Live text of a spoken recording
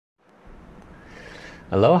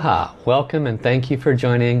Aloha, welcome and thank you for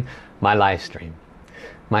joining my live stream.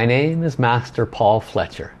 My name is Master Paul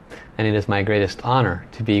Fletcher and it is my greatest honor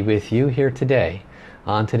to be with you here today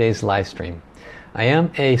on today's live stream. I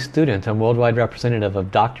am a student and worldwide representative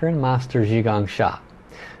of Dr. and Master Zhi Gang Sha,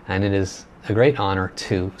 and it is a great honor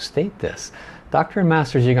to state this. Dr. and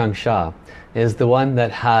Master Zhi Gang Sha is the one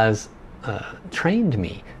that has trained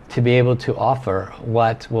me to be able to offer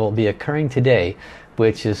what will be occurring today,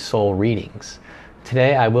 which is soul readings.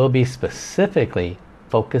 Today I will be specifically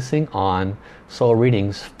focusing on soul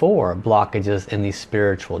readings for blockages in the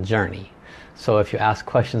spiritual journey. So if you ask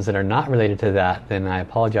questions that are not related to that, then I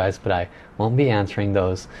apologize, but I won't be answering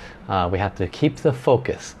those. We have to keep the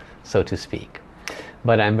focus, so to speak.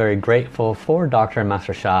 But I'm very grateful for Dr. and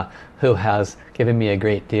Master Sha, who has given me a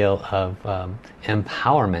great deal of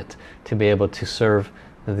empowerment to be able to serve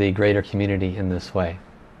the greater community in this way.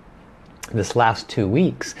 This last 2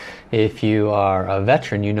 weeks, if you are a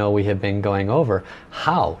veteran, you know we have been going over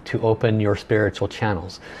how to open your spiritual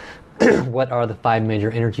channels. What are the 5 major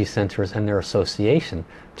energy centers and their association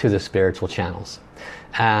to the spiritual channels?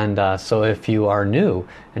 And so if you are new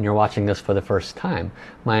and you're watching this for the first time,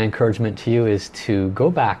 my encouragement to you is to go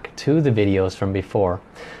back to the videos from before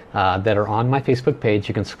that are on my Facebook page.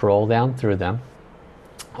 You can scroll down through them.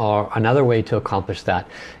 Or another way to accomplish that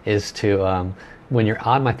is to when you're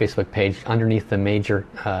on my Facebook page, underneath the major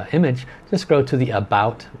image, just go to the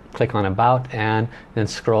About, click on About, and then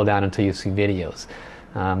scroll down until you see videos.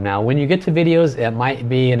 Now when you get to videos, it might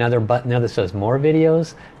be another button there that says More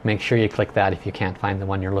Videos. Make sure you click that if you can't find the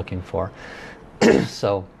one you're looking for.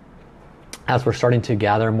 So as we're starting to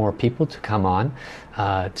gather more people to come on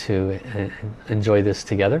to enjoy this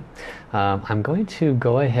together, I'm going to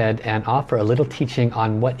go ahead and offer a little teaching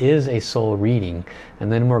on what is a soul reading,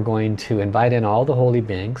 and then we're going to invite in all the holy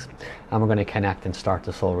beings and we're going to connect and start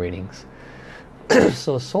the soul readings.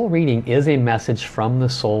 So soul reading is a message from the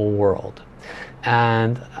soul world,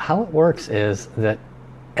 and how it works is that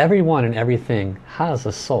everyone and everything has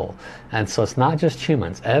a soul, and so it's not just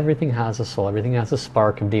humans. Everything has a soul, everything has a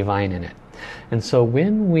spark of divine in it. And so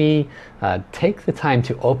when we take the time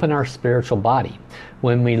to open our spiritual body,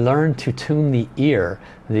 when we learn to tune the ear,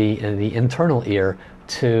 the internal ear,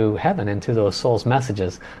 to heaven and to those souls'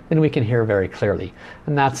 messages, then we can hear very clearly.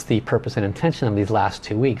 And that's the purpose and intention of these last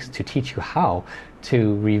 2 weeks, to teach you how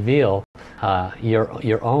to reveal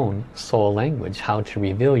your own soul language, how to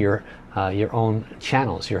reveal your own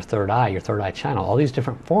channels, your third eye channel, all these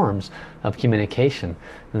different forms of communication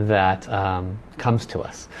that comes to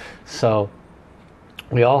us. So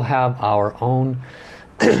we all have our own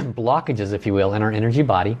blockages, if you will, in our energy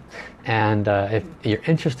body, and if you're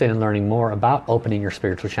interested in learning more about opening your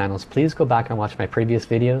spiritual channels, please go back and watch my previous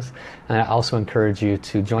videos. And I also encourage you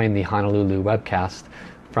to join the Honolulu webcast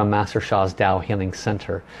from Master Sha's Tao Healing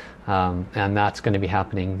Center, and that's going to be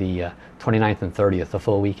happening the 29th and 30th, the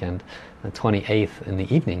full weekend. The 28th in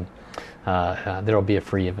the evening, there will be a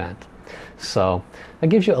free event. So that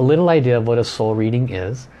gives you a little idea of what a soul reading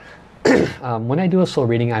is. When I do a soul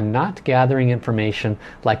reading, I'm not gathering information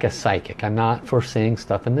like a psychic. I'm not foreseeing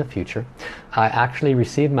stuff in the future. I actually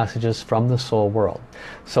receive messages from the soul world.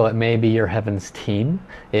 So it may be your heavens team,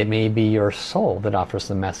 it may be your soul that offers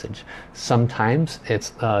the message. Sometimes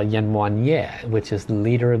it's Yen Wan Ye, which is the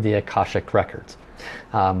leader of the Akashic records.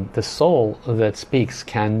 The soul that speaks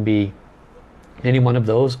can be any one of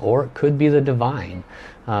those, or it could be the divine.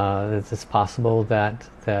 It's possible that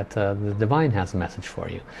the divine has a message for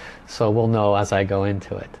you. So we'll know as I go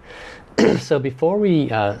into it. So before we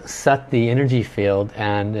set the energy field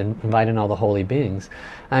and invite in all the holy beings,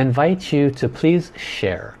 I invite you to please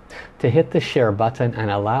share, to hit the share button and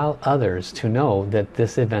allow others to know that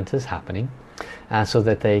this event is happening, so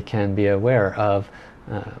that they can be aware of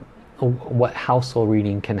how soul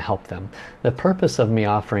reading can help them. The purpose of me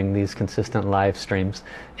offering these consistent live streams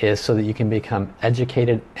is so that you can become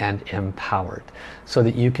educated and empowered, so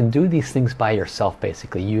that you can do these things by yourself.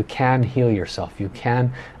 Basically, you can heal yourself, you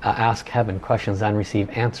can ask heaven questions and receive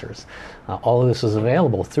answers. All of this is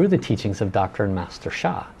available through the teachings of Dr. and Master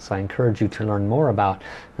Sha. So I encourage you to learn more about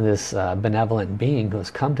this benevolent being who has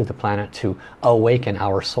come to the planet to awaken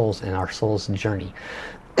our souls in our soul's journey.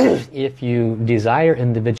 If you desire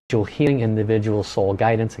individual healing, individual soul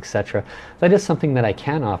guidance, etc., that is something that I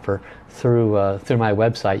can offer through my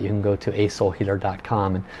website. You can go to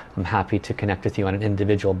asoulhealer.com, and I'm happy to connect with you on an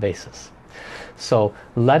individual basis. So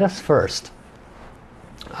let us first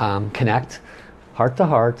connect heart to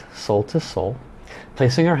heart, soul to soul,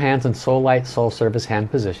 placing our hands in soul light, soul service hand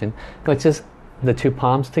position, which is the 2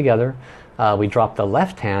 palms together. We drop the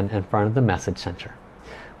left hand in front of the message center.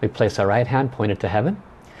 We place our right hand pointed to heaven,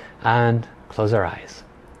 and close our eyes.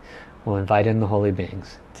 We'll invite in the holy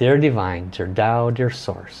beings. Dear Divine, dear Tao, dear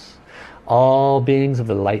Source, all beings of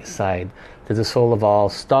the light side, to the soul of all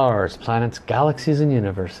stars, planets, galaxies and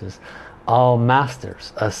universes, all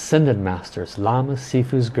masters, ascended masters, lamas,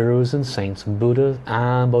 sifus, gurus and saints, buddhas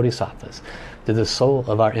and bodhisattvas, to the soul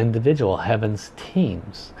of our individual heavens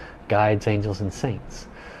teams, guides, angels and saints,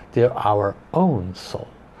 to our own soul.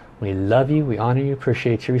 We love you, we honor you,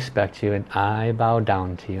 appreciate you, respect you, and I bow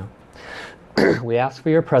down to you. We ask for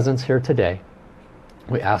your presence here today.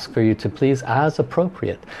 We ask for you to please, as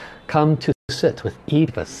appropriate, come to sit with each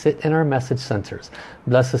of us, sit in our message centers.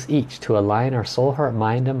 Bless us each to align our soul, heart,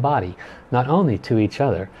 mind and body, not only to each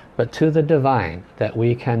other, but to the divine, that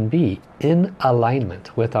we can be in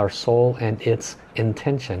alignment with our soul and its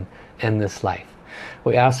intention in this life.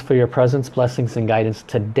 We ask for your presence, blessings and guidance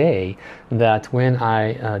today, that when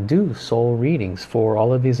I do soul readings for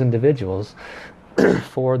all of these individuals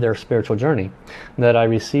for their spiritual journey, that I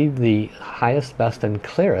receive the highest, best and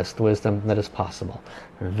clearest wisdom that is possible.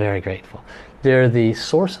 We're very grateful. They're the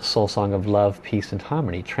source soul song of love, peace and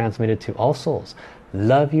harmony, transmitted to all souls.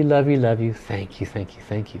 Love you, love you, love you. Thank you, thank you,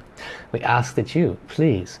 thank you. We ask that you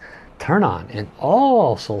please turn on in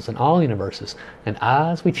all souls in all universes, and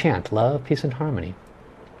as we chant love, peace and harmony,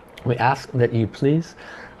 we ask that you please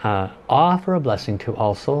offer a blessing to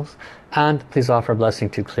all souls, and please offer a blessing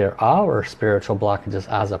to clear our spiritual blockages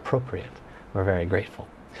as appropriate. We're very grateful.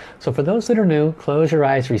 So for those that are new, close your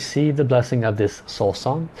eyes, receive the blessing of this soul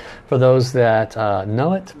song. For those that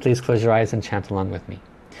know it, please close your eyes and chant along with me.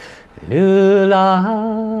 Lula,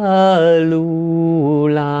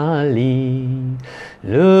 lula, li.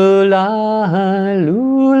 Lula,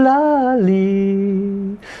 lula,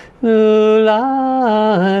 li.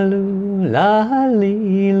 Lula, lula,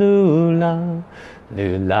 li, lula.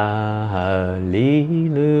 Lula, li,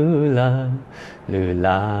 lula.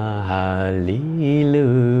 Lula, li,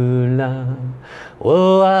 lula.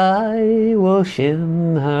 Wo ai, wo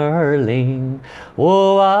xin her ling.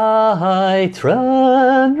 Wo ai,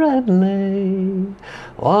 tren ren lei.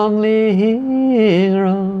 Wang ling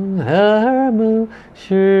rong her mu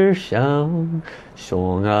shi xiang.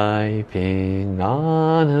 Xiong ai ping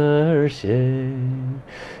an her xie.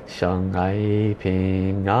 Xiang ai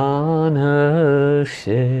ping an her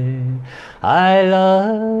xie. I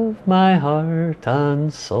love my heart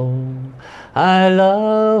and soul. I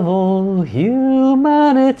love all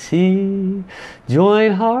humanity.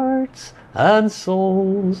 Join hearts and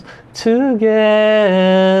souls together.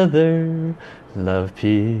 Love,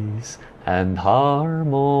 peace and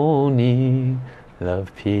harmony.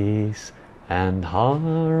 Love, peace and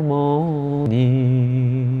harmony.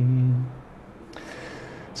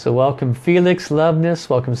 So welcome Felix, Loveness,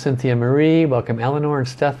 welcome Cynthia Marie, welcome Eleanor and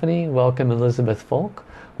Stephanie, welcome Elizabeth Folk,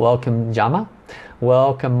 welcome Jama,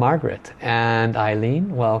 welcome Margaret and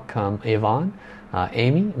Eileen, welcome Yvonne,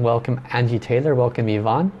 Amy, welcome Angie Taylor, welcome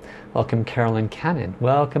Yvonne, welcome Carolyn Cannon,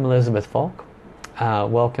 welcome Elizabeth Folk,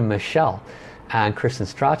 welcome Michelle and Kristen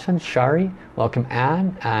Strachan, Shari, welcome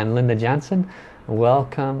Anne and Linda Jansen,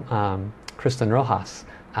 welcome Kristen Rojas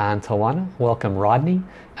and Tawana, welcome Rodney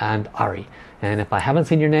and Ari. And if I haven't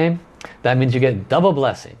seen your name, that means you get double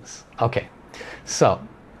blessings. Okay, so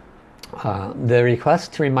the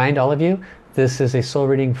request to remind all of you, this is a soul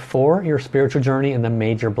reading for your spiritual journey and the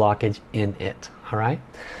major blockage in it. All right,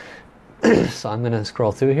 so I'm going to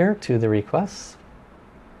scroll through here to the requests.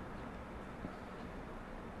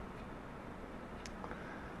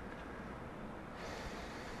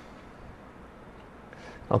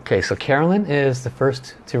 Okay, so Carolyn is the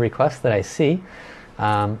first to request that I see.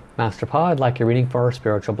 Master Pa, I'd like your reading for our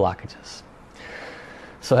spiritual blockages.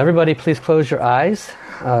 So everybody please close your eyes.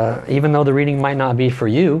 Even though the reading might not be for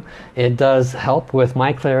you, it does help with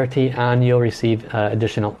my clarity and you'll receive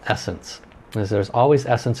additional essence. As there's always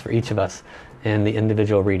essence for each of us in the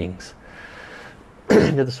individual readings.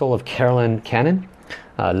 To the soul of Carolyn Cannon,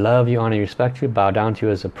 love you, honor you, respect you, bow down to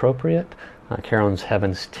you as appropriate. Carolyn's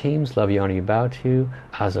Heavens teams, love you, honor you, bow to you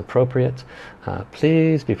as appropriate.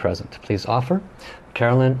 Please be present. Please offer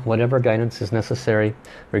Carolyn whatever guidance is necessary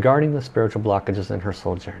regarding the spiritual blockages in her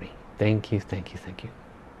soul journey. Thank you, thank you, thank you.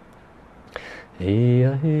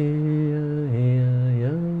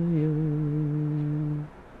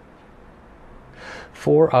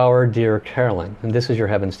 For our dear Carolyn, and this is your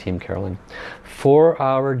Heavens team, Carolyn. For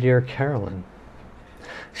our dear Carolyn,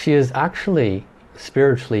 she is actually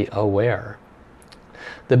spiritually aware.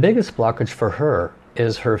 The biggest blockage for her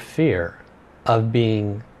is her fear of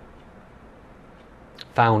being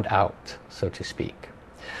found out, so to speak.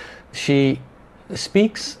 She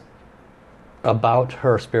speaks about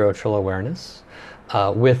her spiritual awareness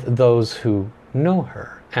with those who know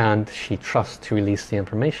her. and she trusts to release the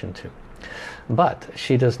information to. But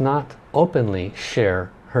she does not openly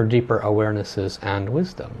share her deeper awarenesses and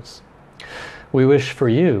wisdoms. We wish for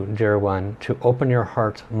you, dear one, to open your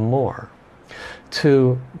heart more,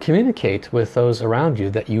 to communicate with those around you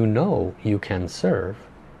that you know you can serve,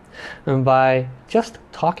 and by just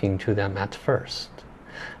talking to them at first,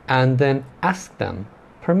 and then ask them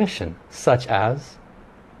permission, such as,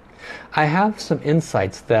 I have some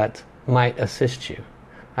insights that might assist you.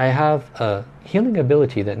 I have a healing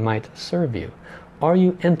ability that might serve you. Are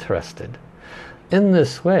you interested? In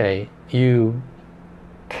this way, you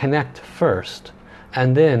connect first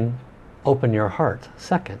and then open your heart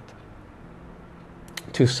second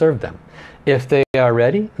to serve them. If they are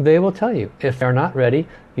ready, they will tell you. If they're not ready,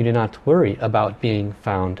 you do not worry about being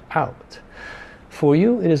found out. For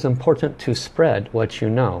you, it is important to spread what you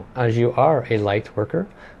know, as you are a light worker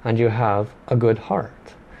and you have a good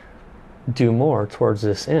heart. Do more towards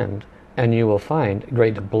this end, and you will find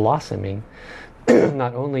great blossoming,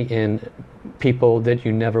 not only in people that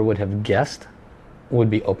you never would have guessed would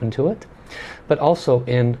be open to it, but also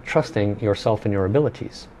in trusting yourself and your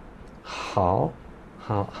abilities. How?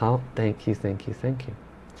 Thank you.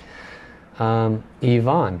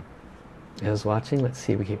 Yvonne is watching. Let's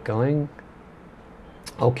see, we keep going.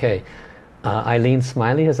 Okay, Eileen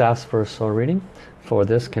Smiley has asked for a soul reading for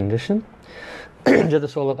this condition. To the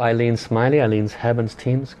soul of Eileen Smiley, Eileen's heavens,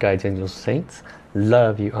 teams, guides, angels, saints,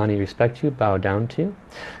 love you, honor you, respect you, bow down to you.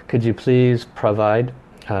 Could you please provide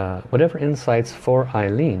whatever insights for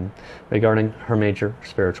Eileen regarding her major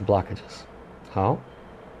spiritual blockages? How?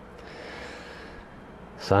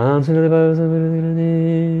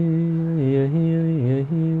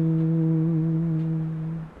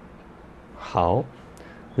 How?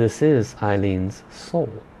 This is Eileen's soul.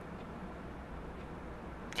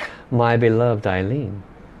 My beloved Eileen,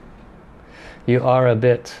 you are a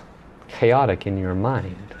bit chaotic in your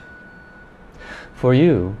mind. For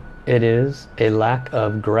you, it is a lack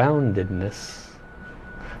of groundedness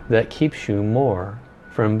that keeps you more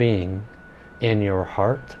from being in your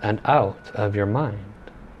heart and out of your mind.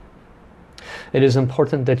 It is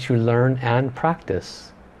important that you learn and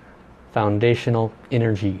practice foundational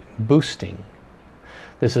energy boosting.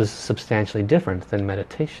 This is substantially different than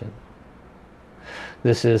meditation.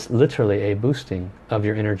 This is literally a boosting of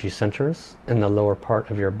your energy centers in the lower part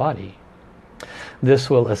of your body. This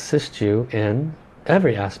will assist you in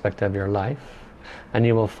every aspect of your life, and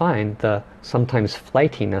you will find the sometimes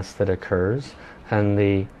flightiness that occurs and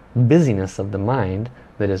the busyness of the mind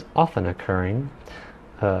that is often occurring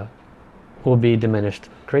will be diminished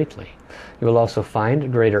greatly. You will also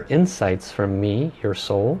find greater insights from me, your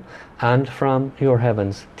soul, and from your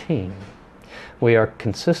heavens team. We are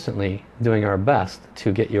consistently doing our best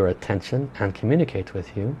to get your attention and communicate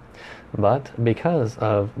with you, but because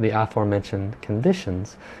of the aforementioned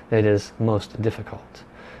conditions, it is most difficult.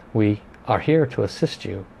 We are here to assist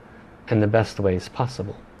you in the best ways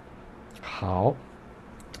possible. How?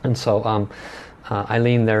 And so,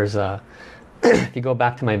 Eileen, there's a if you go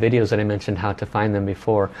back to my videos that I mentioned how to find them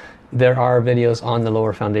before, there are videos on the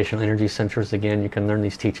lower foundational energy centers. Again, you can learn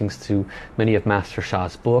these teachings through many of Master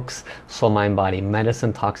Sha's books. Soul, Mind, Body,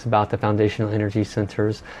 Medicine talks about the foundational energy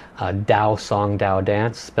centers. Tao Song, Tao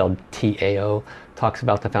Dance, spelled T-A-O, talks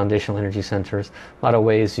about the foundational energy centers. A lot of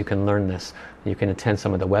ways you can learn this. You can attend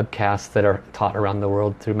some of the webcasts that are taught around the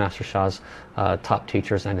world through Master Sha's top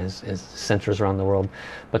teachers and his centers around the world.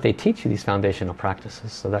 But they teach you these foundational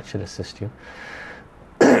practices, so that should assist you.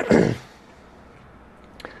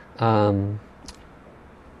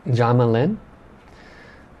 Jamalin.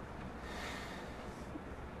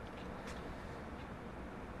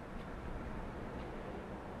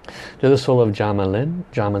 To the soul of Jamalin,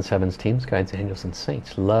 Jaman's heavens, teams, guides, angels, and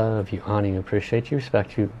saints, love you, honor you, appreciate you,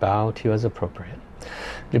 respect you, bow to you as appropriate.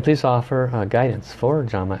 Would you please offer guidance for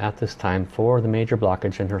Jama at this time for the major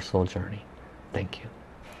blockage in her soul journey? Thank you.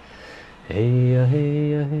 Hey,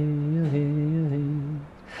 hey, hey, hey, hey.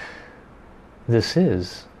 This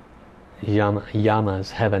is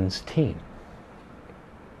Yama's heavens team.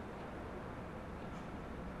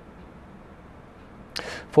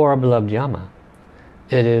 For our beloved Yama,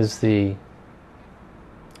 it is the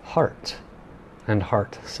heart and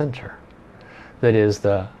heart center that is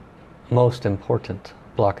the most important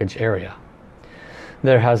blockage area.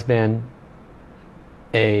 There has been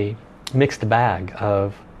a mixed bag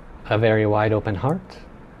of a very wide open heart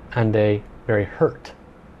and a very hurt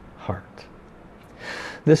heart.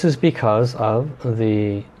 This is because of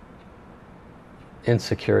the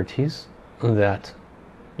insecurities that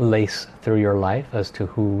lace through your life as to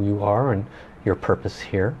who you are and your purpose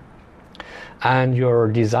here, and your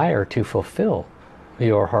desire to fulfill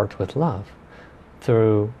your heart with love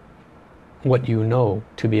through what you know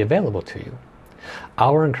to be available to you.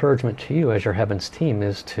 Our encouragement to you as your Heavens team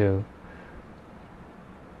is to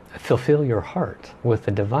fulfill your heart with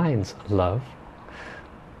the Divine's love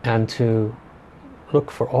and to look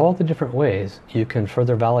for all the different ways you can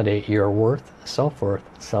further validate your worth,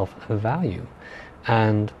 self-value,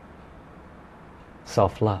 and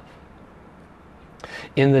self-love.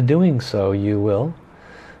 In the doing so, you will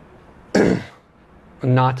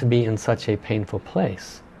not be in such a painful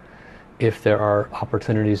place if there are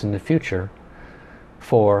opportunities in the future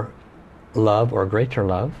for love or greater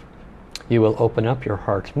love. You will open up your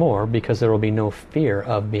heart more because there will be no fear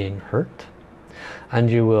of being hurt, and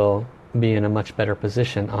you will be in a much better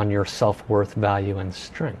position on your self-worth, value, and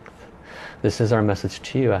strength. This is our message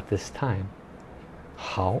to you at this time.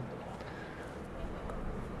 How?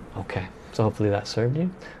 Okay, so hopefully that served you.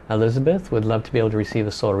 Elizabeth would love to be able to receive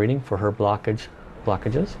a soul reading for her blockages.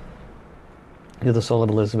 You're the soul of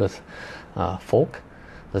Elizabeth Folk,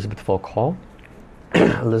 Elizabeth Folk Hall.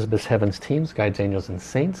 Elizabeth's Heavens teams, guides, angels, and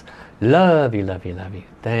saints. Love you, love you, love you.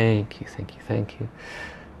 Thank you, thank you, thank you.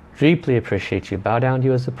 Deeply appreciate you. Bow down to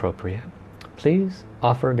you as appropriate. Please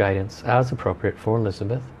offer guidance as appropriate for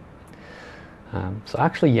Elizabeth. So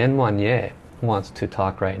actually Yen Wan Ye wants to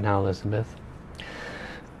talk right now, Elizabeth.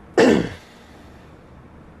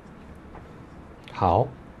 How?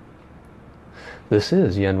 This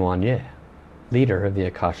is Yen Wan Ye, leader of the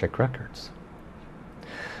Akashic Records.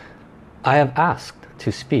 I have asked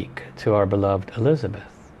to speak to our beloved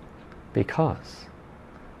Elizabeth because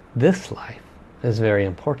this life is very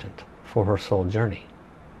important for her soul journey.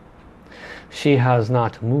 She has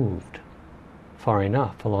not moved far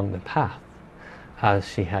enough along the path as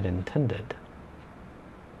she had intended.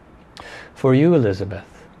 For you,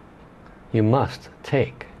 Elizabeth, you must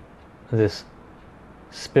take this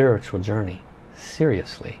spiritual journey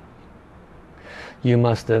seriously. You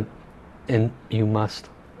must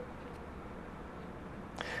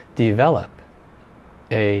develop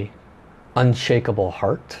a unshakable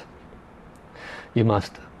heart. You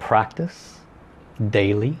must practice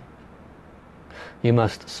daily. You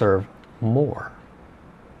must serve more.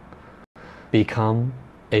 Become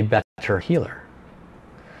a better healer.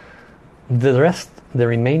 The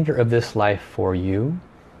remainder of this life for you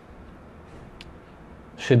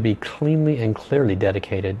should be cleanly and clearly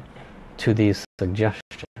dedicated to these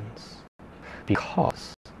suggestions,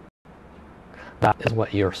 because that is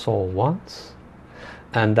what your soul wants,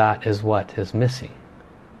 and that is what is missing.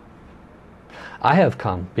 I have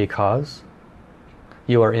come because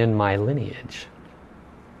you are in my lineage.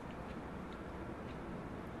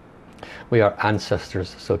 We are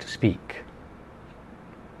ancestors, so to speak.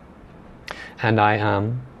 And I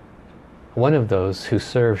am one of those who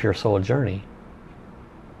serves your soul journey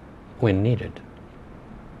when needed.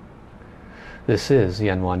 This is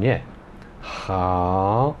Yen Wan Ye.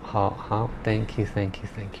 How. Thank you, thank you,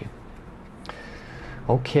 thank you.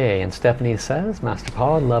 Okay, and Stephanie says, Master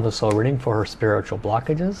Paul, I'd love a soul reading for her spiritual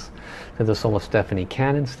blockages. To the soul of Stephanie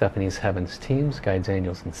Cannon, Stephanie's Heavens teams, guides,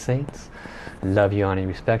 angels, and saints. Love you, honor,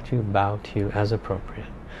 respect you, bow to you as appropriate.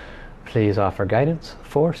 Please offer guidance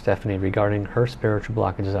for Stephanie regarding her spiritual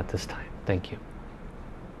blockages at this time. Thank you.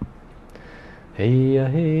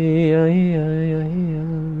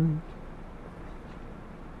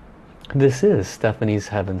 This is Stephanie's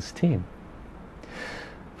Heavens team.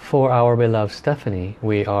 For our beloved Stephanie,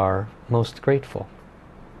 we are most grateful.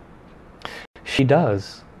 She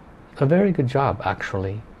does a very good job,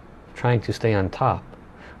 actually, trying to stay on top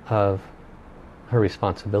of her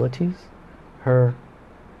responsibilities, her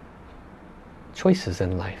choices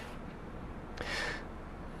in life.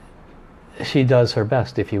 She does her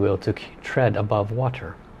best, if you will, to tread above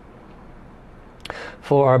water.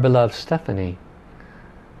 For our beloved Stephanie,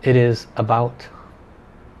 it is about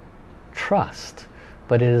trust,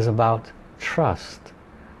 but it is about trust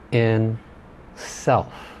in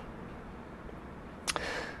self.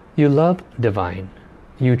 You love divine,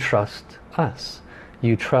 you trust us,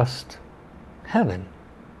 you trust heaven,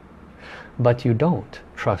 but you don't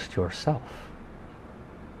trust yourself.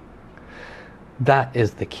 That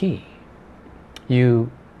is the key.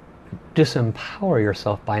 You disempower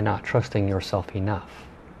yourself by not trusting yourself enough.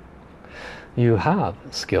 You have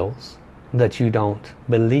skills that you don't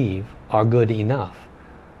believe are good enough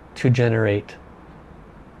to generate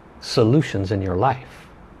solutions in your life.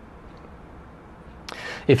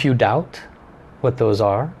 If you doubt what those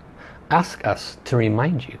are, ask us to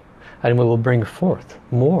remind you, and we will bring forth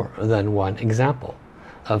more than one example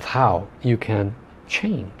of how you can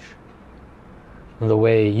change the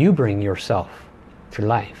way you bring yourself to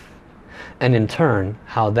life, and in turn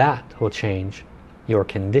how that will change your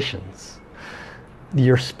conditions.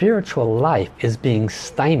 Your spiritual life is being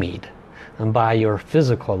stymied by your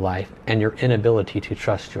physical life and your inability to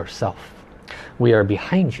trust yourself. We are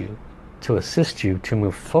behind you to assist you to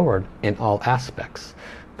move forward in all aspects.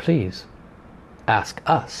 Please ask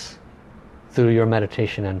us through your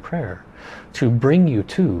meditation and prayer to bring you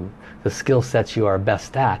to the skill sets you are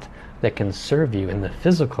best at that can serve you in the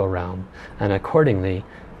physical realm, and accordingly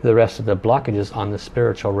the rest of the blockages on the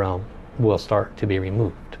spiritual realm will start to be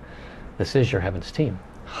removed. This is your Heavens team.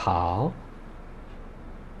 How?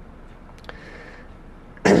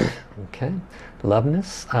 Okay.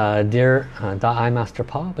 Loveness. Dear I Master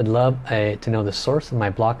Paul, would love to know the source of my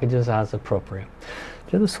blockages as appropriate.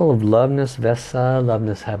 Dear the soul of Loveness, Vesa,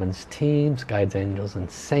 Loveness Heavens teams, guides, angels and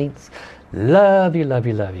saints. Love you, love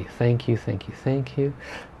you, love you. Thank you, thank you, thank you.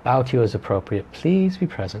 Bow to you as appropriate. Please be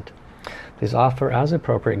present. Please offer as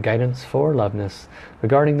appropriate guidance for Loveness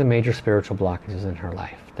regarding the major spiritual blockages in her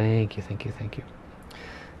life. Thank you, thank you, thank you.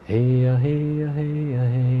 Hey ya, hey ya, hey ya,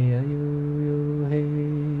 hey ya, you, hey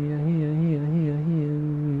ya, hey ya, hey ya, hey ya,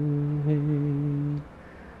 hey.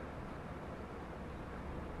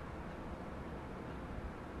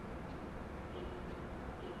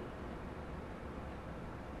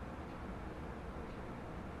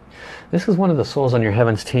 This is one of the souls on your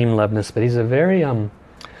Heavens team, Loveness, but he's a very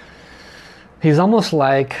he's almost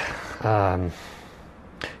like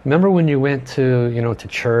remember when you went to to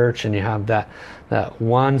church and you have that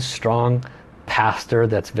one strong pastor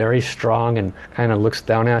that's very strong and kind of looks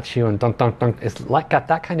down at you and dunk dunk dunk. It's like got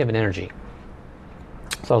that kind of an energy.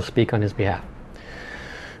 So I'll speak on his behalf.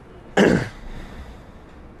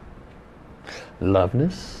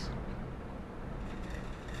 Loveness.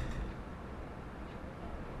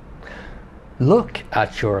 Look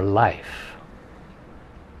at your life.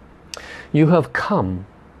 You have come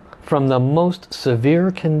from the most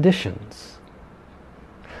severe conditions,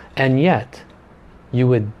 and yet you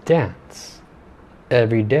would dance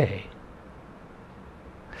every day.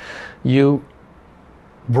 You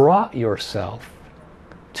brought yourself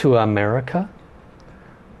to America,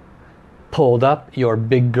 pulled up your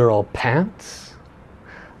big girl pants,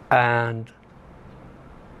 and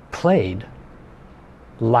played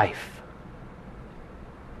life.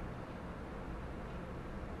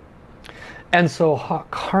 And so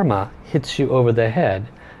karma hits you over the head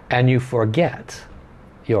and you forget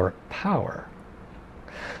your power.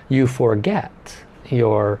 You forget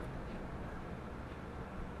your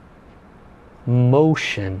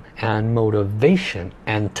motion and motivation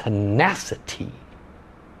and tenacity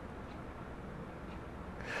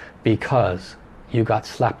because you got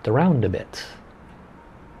slapped around a bit.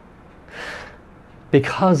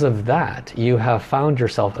 Because of that, you have found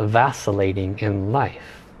yourself vacillating in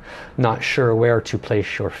life. Not sure where to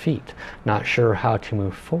place your feet, not sure how to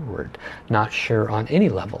move forward, not sure on any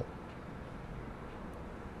level.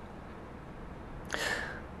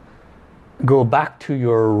 Go back to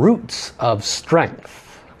your roots of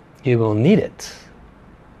strength. You will need it.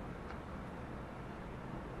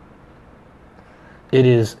 It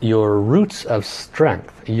is your roots of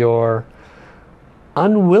strength, your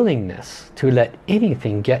unwillingness to let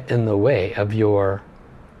anything get in the way of your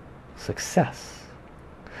success,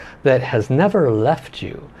 that has never left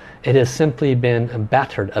you. It has simply been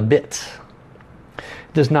battered a bit.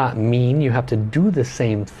 It does not mean you have to do the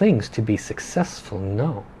same things to be successful,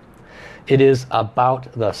 no. It is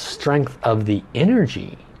about the strength of the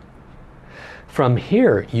energy. From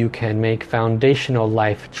here you can make foundational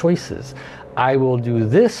life choices. I will do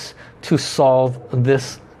this to solve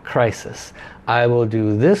this crisis. I will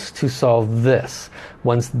do this to solve this.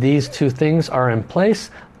 Once these two things are in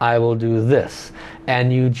place, I will do this.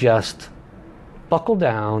 And you just buckle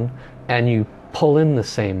down and you pull in the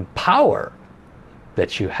same power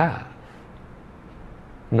that you have.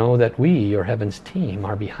 Know that we, your Heavens team,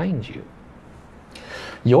 are behind you.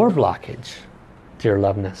 Your blockage, dear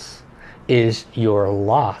Loveness, is your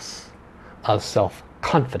loss of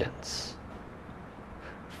self-confidence.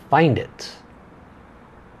 Find it.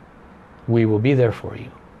 We will be there for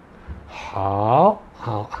you. How?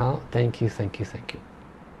 Thank you, thank you, thank you.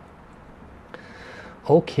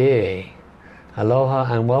 Okay.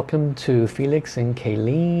 Aloha and welcome to Felix and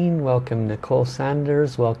Kayleen. Welcome Nicole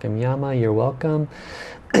Sanders. Welcome Yama. You're welcome.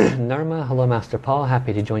 Nirma. Hello Master Paul.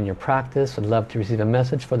 Happy to join your practice. Would love to receive a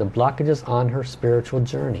message for the blockages on her spiritual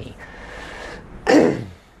journey.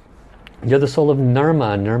 You're the soul of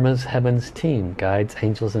Nirma. Nirma's Heavens team. Guides,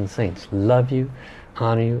 angels and saints. Love you,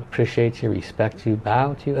 honor you, appreciate you, respect you,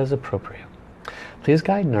 bow to you as appropriate. Please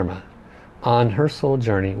guide Nirma on her soul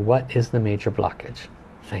journey. What is the major blockage?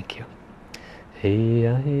 Thank you. Hey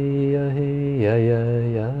ya hey ya hey ya ya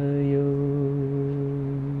ya yo.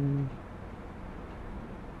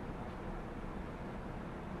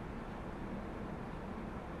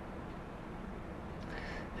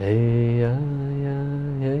 Hey ya ya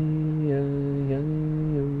hey ya ya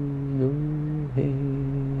yo yo hey.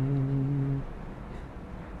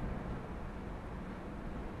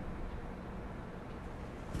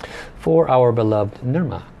 For our beloved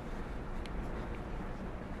Nirma,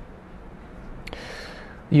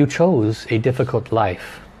 you chose a difficult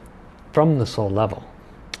life from the soul level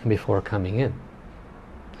before coming in.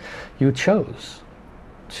 You chose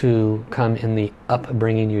to come in the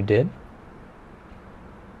upbringing you did.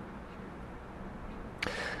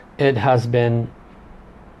 It has been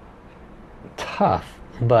tough,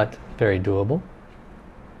 but very doable.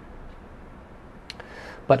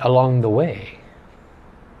 But along the way,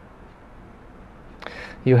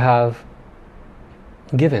 you have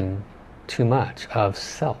given too much of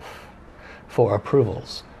self for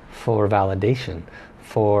approvals, for validation,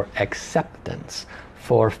 for acceptance,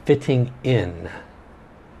 for fitting in.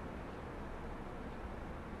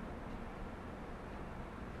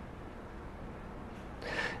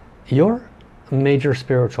 Your major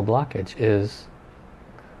spiritual blockage is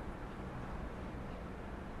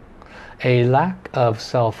a lack of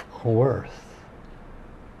self-worth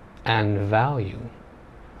and value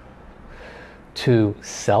to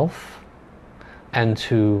self and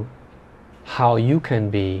to how you can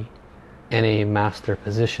be in a master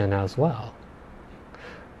position as well.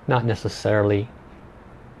 Not necessarily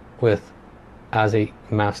with as a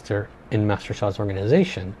master in Master Sha's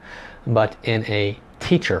organization, but in a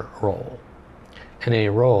teacher role, in a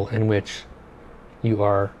role in which you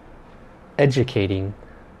are educating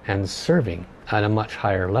and serving at a much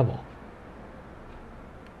higher level.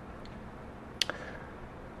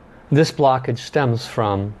 This blockage stems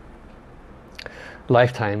from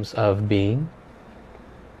lifetimes of being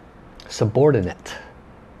subordinate.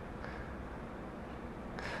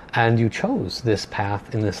 And you chose this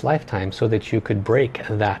path in this lifetime so that you could break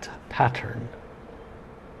that pattern.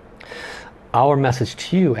 Our message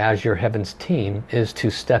to you as your Heavens team is to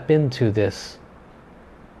step into this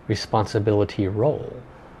responsibility role,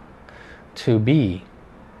 to be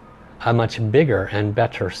a much bigger and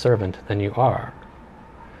better servant than you are,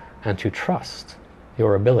 and to trust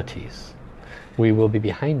your abilities. We will be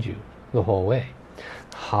behind you the whole way.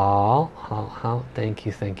 How, thank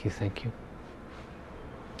you, thank you, thank you.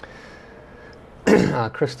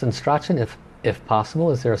 Kristen Strachan, if possible,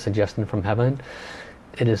 is there a suggestion from heaven?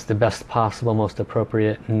 It is the best possible, most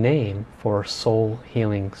appropriate name for soul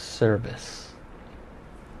healing service.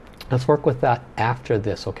 Let's work with that after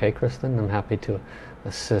this, okay, Kristen? I'm happy to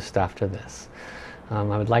assist after this. I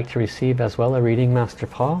would like to receive as well a reading, Master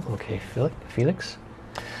Paul. Okay, Felix.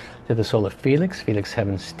 To the soul of Felix, Felix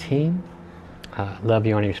Heaven's team. Love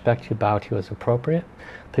you and respect you, bow to you as appropriate.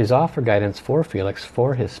 Please offer guidance for Felix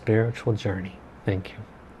for his spiritual journey. Thank you.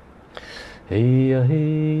 Hey ya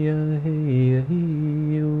hey ya hey ya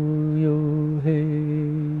hey yo yo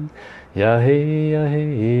hey ya hey ya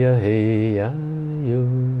hey ya hey ya yo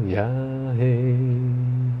ya hey.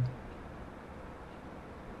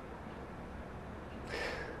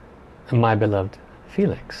 My beloved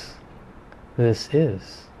Felix, this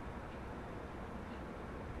is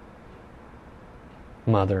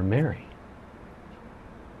Mother Mary.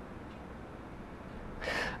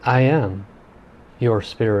 I am your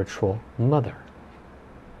spiritual mother.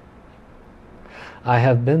 I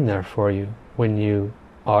have been there for you when you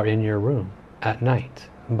are in your room at night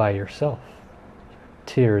by yourself,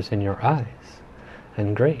 tears in your eyes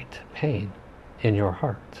and great pain in your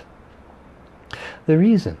heart. The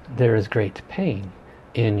reason there is great pain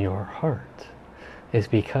in your heart is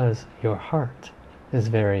because your heart is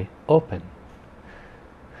very open.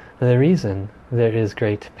 The reason there is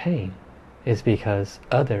great pain is because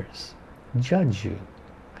others judge you,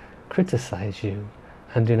 criticize you,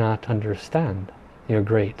 and do not understand your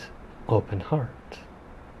great open heart.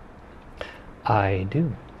 I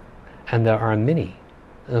do. And there are many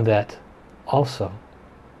that also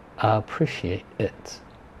appreciate it.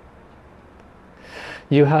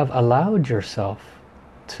 You have allowed yourself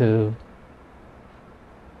to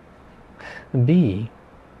be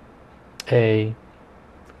a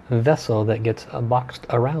vessel that gets boxed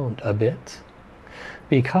around a bit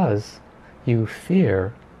because you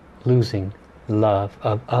fear losing love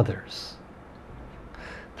of others.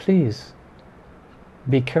 Please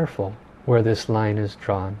be careful where this line is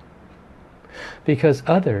drawn, because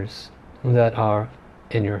others that are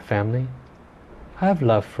in your family have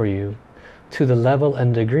love for you to the level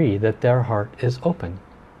and degree that their heart is open.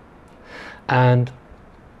 And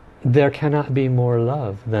There cannot be more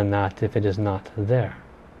love than that if it is not there.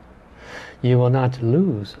 You will not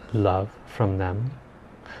lose love from them,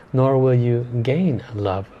 nor will you gain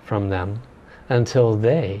love from them until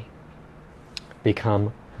they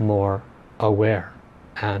become more aware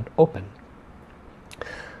and open.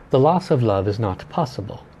 The loss of love is not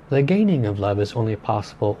possible. The gaining of love is only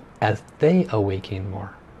possible as they awaken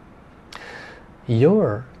more.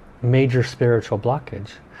 Your major spiritual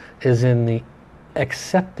blockage is in the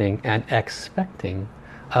accepting and expecting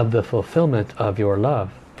of the fulfillment of your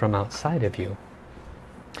love from outside of you.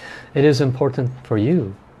 It is important for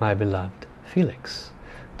you, my beloved Felix,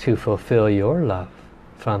 to fulfill your love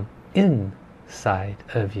from inside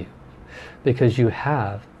of you, because you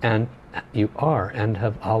have and you are and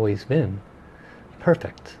have always been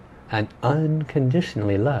perfect and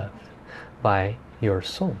unconditionally loved by your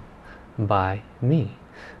soul, by me,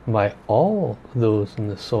 by all those in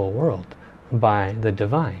the soul world, by the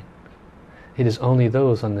divine. It is only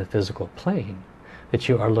those on the physical plane that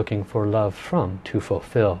you are looking for love from to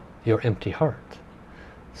fulfill your empty heart.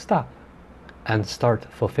 Stop and start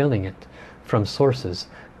fulfilling it from sources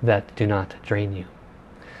that do not drain you.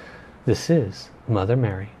 This is Mother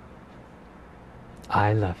Mary.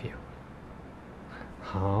 I love you.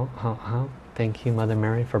 How. Thank you, Mother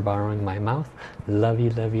Mary, for borrowing my mouth. Love you,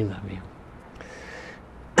 love you, love you.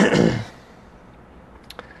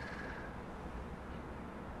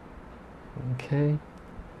 Okay.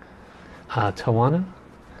 Tawana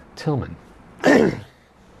Tillman.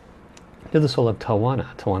 To the soul of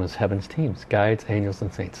Tawana. Tawana's heavens teams, guides, angels,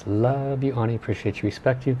 and saints. Love you, Ani, appreciate you,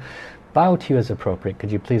 respect you. Bow to you as appropriate.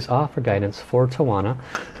 Could you please offer guidance for Tawana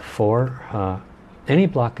for any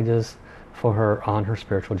blockages for her on her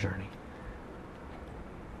spiritual journey?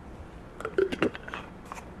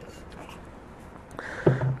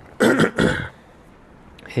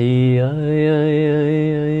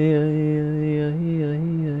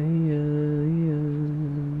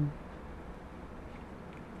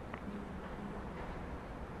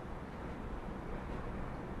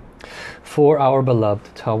 For our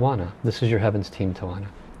beloved Tawana, this is your heavens team, Tawana.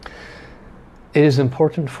 It is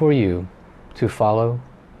important for you to follow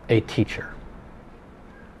a teacher.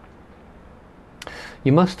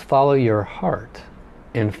 You must follow your heart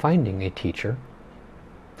in finding a teacher.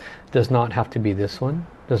 Does not have to be this one,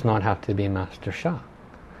 does not have to be Master Sha.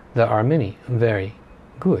 There are many very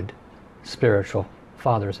good spiritual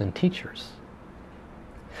fathers and teachers.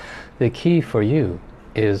 The key for you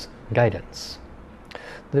is guidance.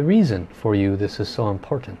 The reason for you this is so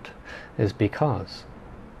important is because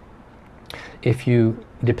if you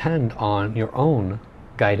depend on your own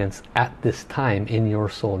guidance at this time in your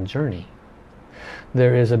soul journey,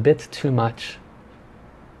 there is a bit too much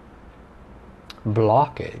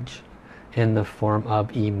blockage in the form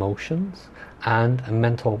of emotions and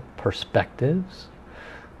mental perspectives.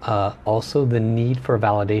 Also the need for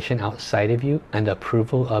validation outside of you and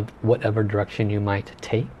approval of whatever direction you might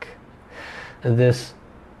take. This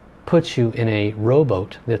puts you in a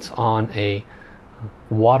rowboat that's on a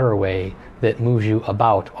waterway that moves you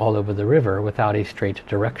about all over the river without a straight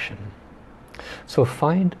direction. So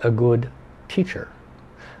find a good teacher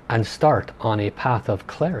and start on a path of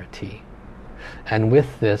clarity. And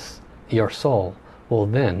with this, your soul will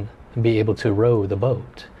then be able to row the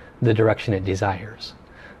boat the direction it desires.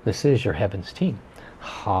 This is your heavens team.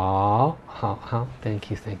 Ha.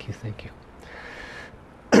 Thank you, thank you, thank you.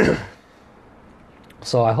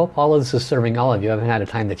 So I hope all of this is serving all of you. I haven't had a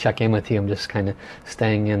time to check in with you. I'm just kind of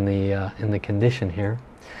staying in the condition here.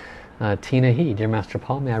 Tina He, dear Master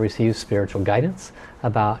Paul, may I receive spiritual guidance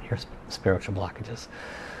about your spiritual blockages?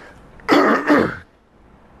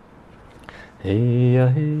 Hey,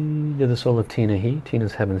 to the soul of Tina He,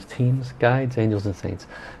 Tina's heavens teams, guides, angels, and saints.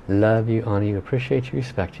 Love you, honor you, appreciate you,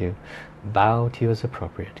 respect you. Bow to you as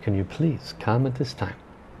appropriate. Can you please come at this time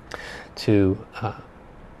to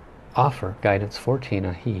offer guidance for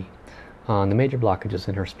Tina He on the major blockages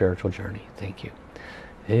in her spiritual journey? Thank you.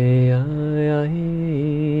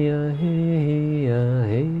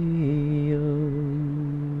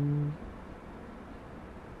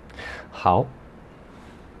 How?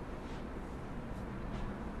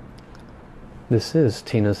 This is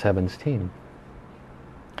Tina's heavens team.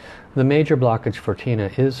 The major blockage for Tina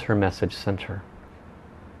is her message center.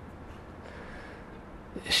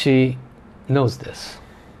 She knows this,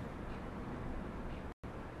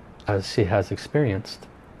 as she has experienced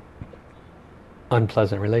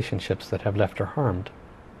unpleasant relationships that have left her harmed.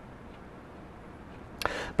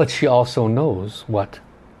 But she also knows what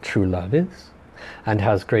true love is and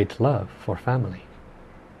has great love for family.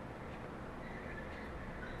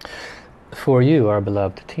 For you, our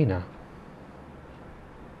beloved Tina,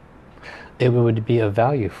 it would be of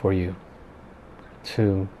value for you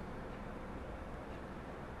to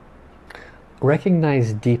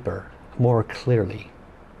recognize deeper, more clearly,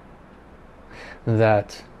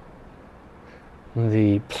 that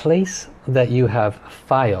the place that you have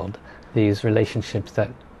filed these relationships that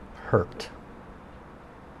hurt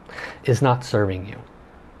is not serving you.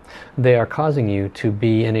 They are causing you to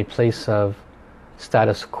be in a place of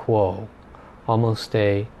status quo, almost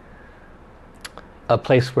a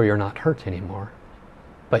place where you're not hurt anymore,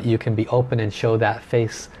 but you can be open and show that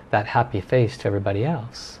face, that happy face, to everybody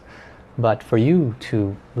else. But for you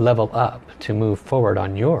to level up, to move forward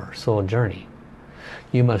on your soul journey,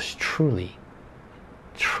 you must truly,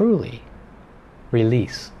 truly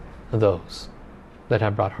release those that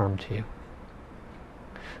have brought harm to you.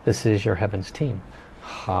 This is your Heavens team.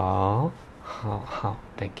 How,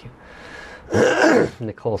 thank you.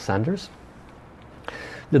 Nicole Sanders.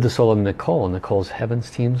 Did the soul of Nicole and Nicole's Heavens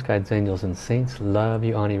teams, guides, angels, and saints love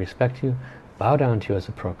you, honor, respect you, bow down to you as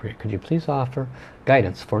appropriate. Could you please offer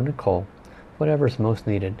guidance for Nicole, whatever is most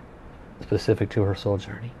needed, specific to her soul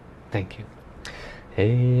journey? Thank you.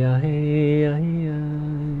 Hey, hey,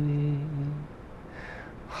 hey,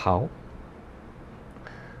 how?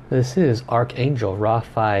 This is Archangel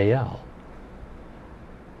Raphael.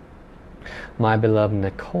 My beloved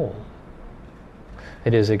Nicole,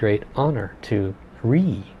 it is a great honor to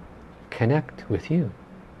reconnect with you.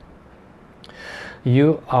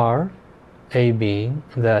 You are a being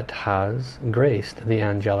that has graced the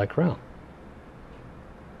angelic realm,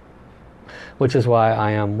 which is why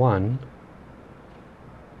I am one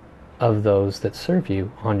of those that serve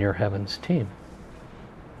you on your Heavens team.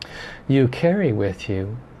 You carry with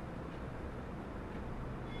you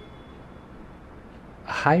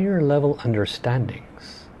higher level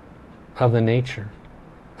understandings of the nature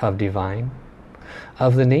of divine,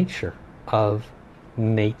 of the nature of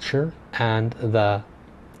nature and the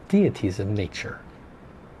deities of nature.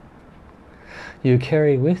 You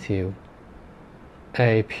carry with you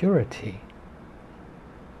a purity,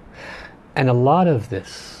 and a lot of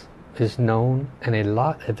this is known and a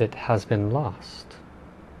lot of it has been lost.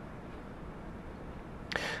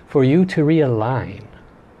 For you to realign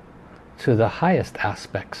to the highest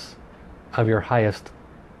aspects of your highest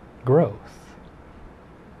growth,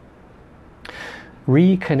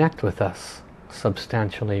 reconnect with us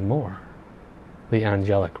substantially more, the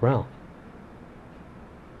angelic realm.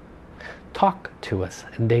 Talk to us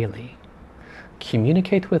daily.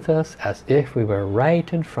 Communicate with us as if we were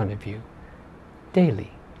right in front of you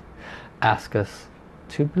daily. Ask us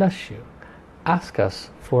to bless you. Ask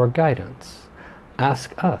us for guidance.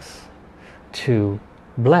 Ask us to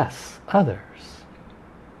bless others.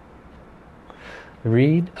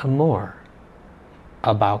 Read more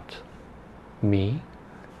about me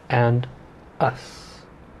and us.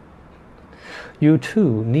 You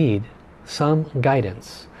too need some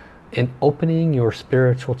guidance in opening your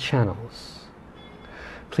spiritual channels.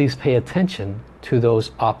 Please pay attention to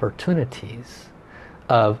those opportunities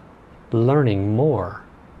of learning more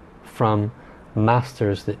from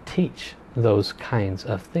masters that teach those kinds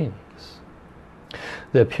of things.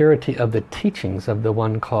 The purity of the teachings of the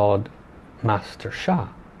one called Master Sha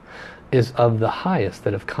is of the highest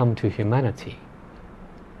that have come to humanity.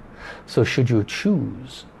 So should you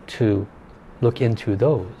choose to look into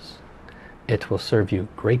those, it will serve you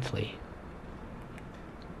greatly.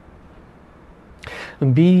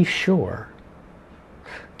 Be sure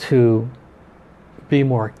to be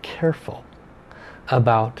more careful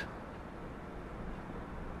about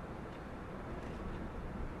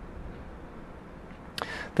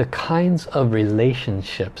the kinds of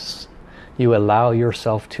relationships you allow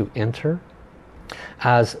yourself to enter,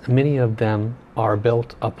 as many of them are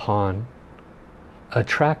built upon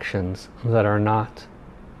attractions that are not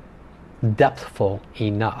depthful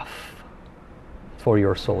enough for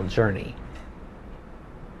your soul journey.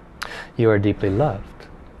 You are deeply loved.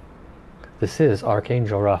 This is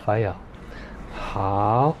Archangel Raphael.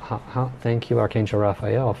 Thank you, Archangel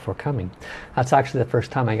Raphael, for coming. That's actually the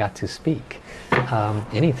first time I got to speak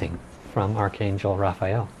anything from Archangel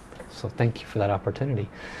Raphael. So thank you for that opportunity.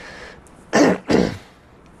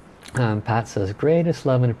 Pat says, greatest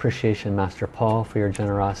love and appreciation, Master Paul, for your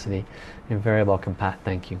generosity. You're very welcome, Pat.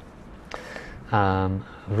 Thank you.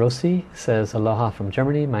 Rosie says, aloha from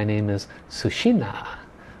Germany. My name is Sushina.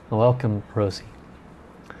 Welcome, Rosie.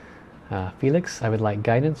 Felix, I would like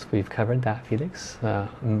guidance. We've covered that, Felix.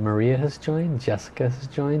 Maria has joined. Jessica has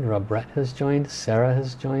joined. Robrette has joined. Sarah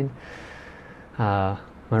has joined.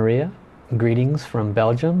 Maria, greetings from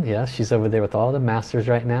Belgium. Yes, she's over there with all the masters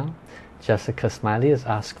right now. Jessica Smiley has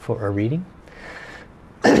asked for a reading.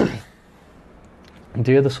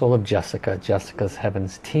 Dear the soul of Jessica, Jessica's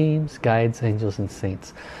heavens, teams, guides, angels, and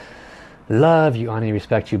saints, love you, honor you,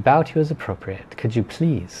 respect you, bow to you as appropriate. Could you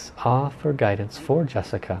please offer guidance for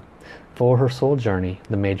Jessica for her soul journey,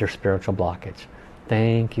 the major spiritual blockage?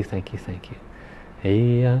 Thank you, thank you, thank you.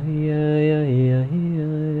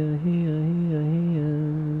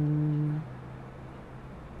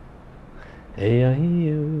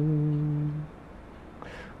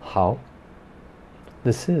 How?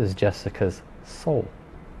 This is Jessica's soul.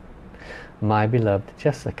 My beloved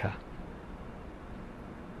Jessica.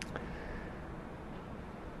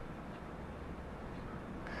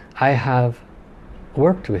 I have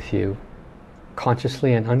worked with you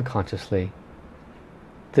consciously and unconsciously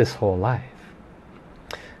this whole life.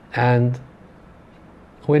 And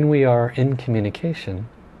when we are in communication,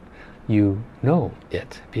 you know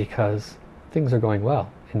it because things are going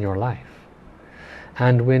well in your life.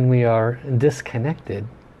 And when we are disconnected,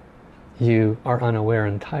 you are unaware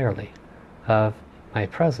entirely of my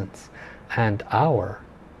presence and our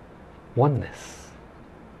oneness.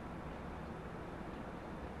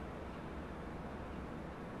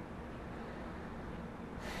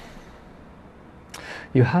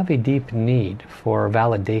 You have a deep need for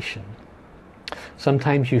validation.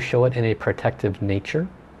 Sometimes you show it in a protective nature,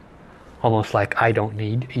 almost like I don't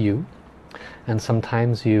need you. And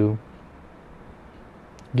sometimes you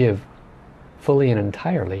give fully and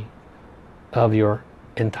entirely of your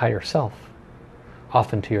entire self,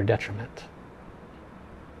 often to your detriment.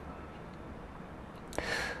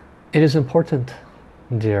 It is important,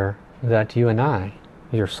 dear, that you and I,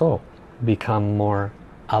 your soul, become more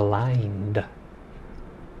aligned.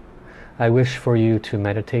 I wish for you to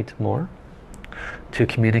meditate more, to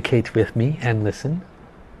communicate with me and listen.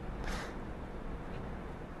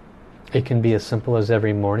 It can be as simple as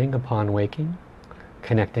every morning upon waking,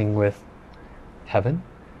 connecting with heaven,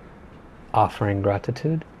 offering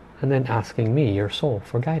gratitude, and then asking me, your soul,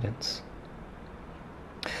 for guidance.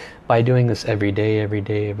 By doing this every day, every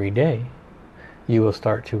day, every day, you will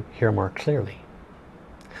start to hear more clearly.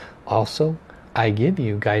 Also, I give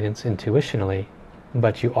you guidance intuitionally,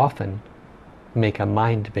 but you often make a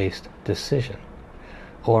mind-based decision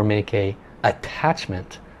or make a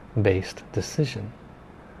attachment-based decision.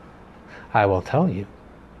 I will tell you,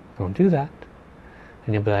 don't do that.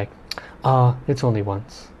 And you'll be like, it's only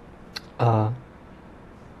once. You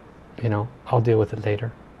know, I'll deal with it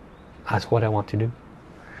later. That's what I want to do.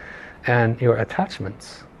 And your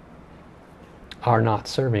attachments are not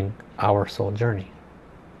serving our soul journey.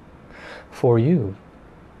 For you,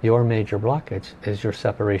 your major blockage is your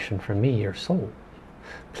separation from me, your soul.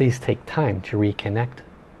 Please take time to reconnect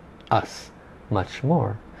us much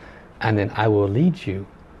more, and then I will lead you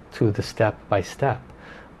to the step-by-step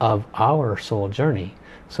of our soul journey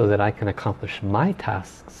so that I can accomplish my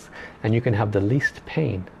tasks and you can have the least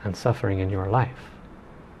pain and suffering in your life.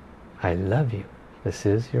 I love you. This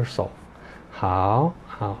is your soul. How?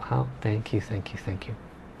 Thank you, thank you, thank you.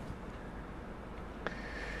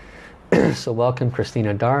 So welcome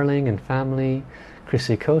Christina Darling and family.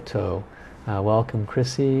 Chrissy Koto. Welcome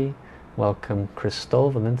Chrissy. Welcome Crystal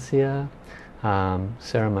Valencia.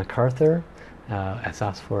 Sarah MacArthur has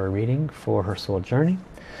asked for a reading for her soul journey.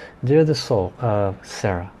 Dear the soul of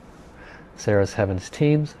Sarah. Sarah's heavens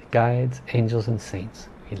teams, guides, angels and saints.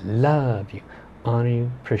 We love you, honor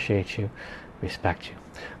you, appreciate you, respect you.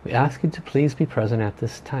 We ask you to please be present at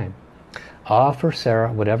this time. Offer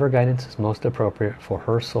Sarah whatever guidance is most appropriate for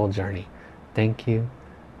her soul journey. Thank you,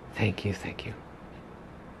 thank you, thank you.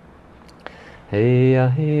 Hey ya,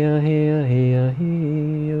 hey ya, hey ya, hey ya,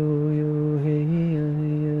 hey yo, yo, hey ya,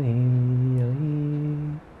 hey ya, hey ya,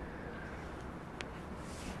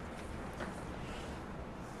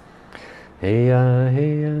 hey ya,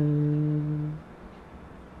 hey ya.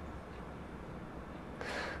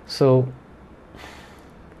 So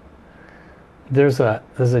there's a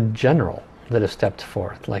general that has stepped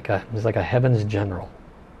forth, there's like a heaven's general.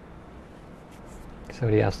 See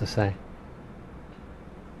what he has to say.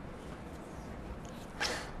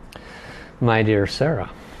 My dear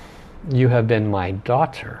Sarah, you have been my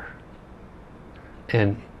daughter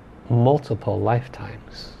in multiple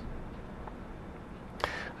lifetimes.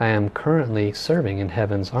 I am currently serving in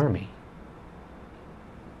Heaven's army.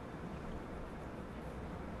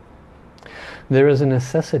 There is a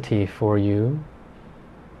necessity for you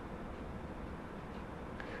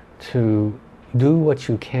to do what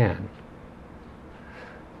you can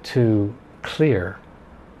to clear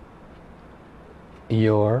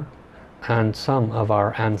your and some of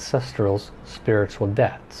our ancestrals' spiritual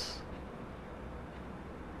debts.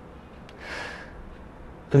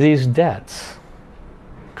 These debts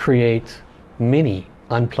create many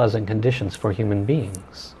unpleasant conditions for human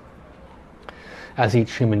beings. As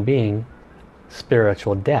each human being,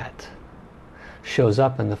 spiritual debt shows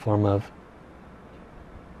up in the form of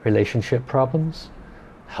relationship problems,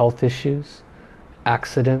 health issues,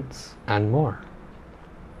 accidents, and more.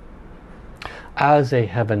 As a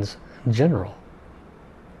heaven's general,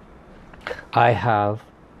 I have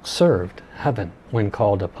served heaven when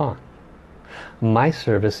called upon. My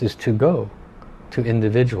service is to go to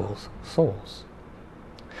individuals' souls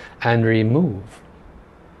and remove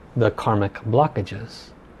the karmic blockages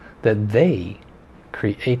that they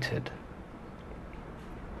created.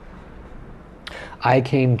 I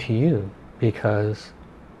came to you because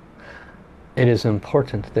it is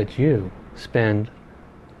important that you spend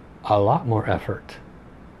a lot more effort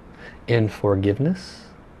in forgiveness,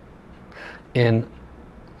 in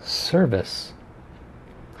service,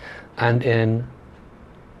 and in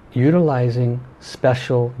utilizing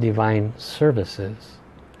special divine services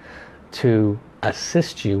to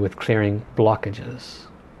assist you with clearing blockages.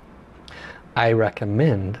 I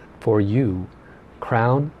recommend for you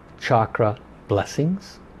crown chakra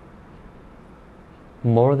blessings,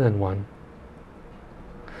 more than one,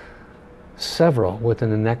 several within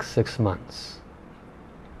the next 6 months.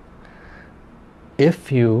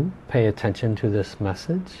 If you pay attention to this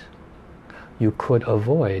message, you could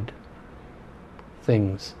avoid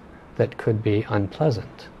things that could be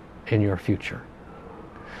unpleasant in your future.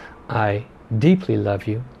 I deeply love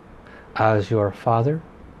you as your father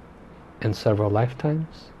in several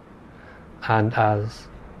lifetimes and as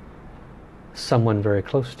someone very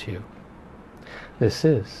close to you. This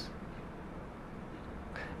is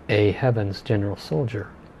a heaven's general soldier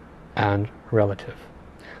and relative.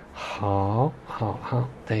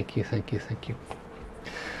 Thank you, thank you, thank you.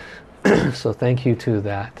 So thank you to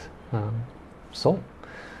that soul.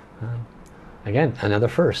 Again, another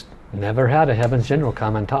first. Never had a heaven's general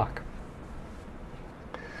come and talk.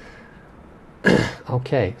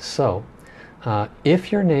 Okay, so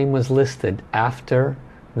if your name was listed after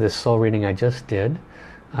this soul reading I just did,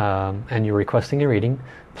 and you're requesting a reading,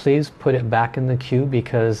 please put it back in the queue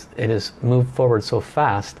because it has moved forward so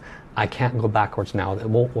fast I can't go backwards now. It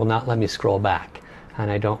will not let me scroll back, and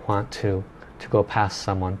I don't want to go past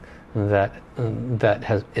someone that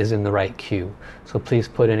is in the right queue. So please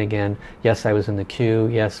put in again, yes, I was in the queue,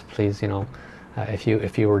 yes, please,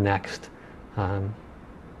 if you were next.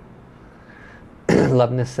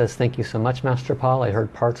 Loveness says, thank you so much, Master Paul. I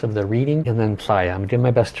heard parts of the reading. And then Playa, I'm doing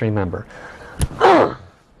my best to remember. To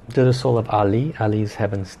the soul of Ali, Ali's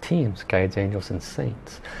heaven's teams, guides, angels, and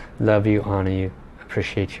saints. Love you, honor you,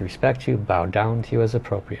 appreciate you, respect you, bow down to you as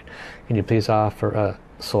appropriate. Can you please offer a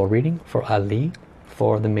soul reading for Ali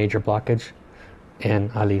for the major blockage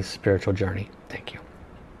in Ali's spiritual journey? Thank you.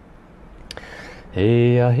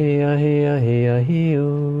 Hey ya, hey ya, hey ya, hey ya, hey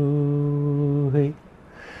yo, hey.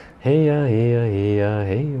 Hey ya, hey ya, hey ya,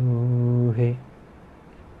 hey yo, hey.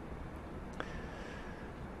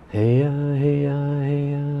 Hey ya, hey ya,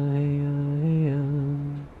 hey ya, hey ya, hey ya.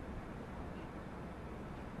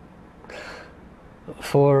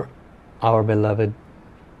 For our beloved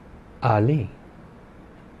Ali,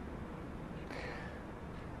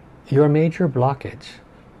 your major blockage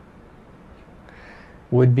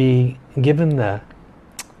would be given the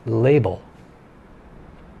label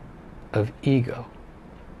of ego.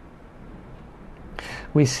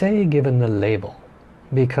 We say given the label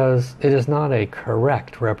because it is not a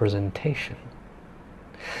correct representation.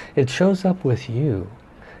 It shows up with you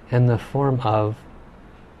in the form of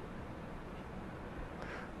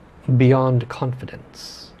beyond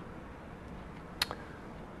confidence,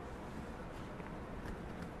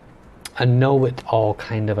 a know-it-all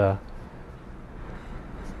kind of a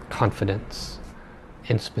confidence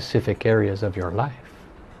in specific areas of your life.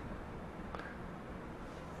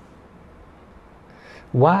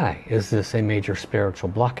 Why is this a major spiritual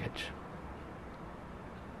blockage?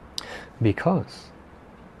 Because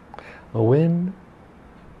when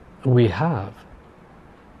we have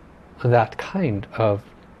that kind of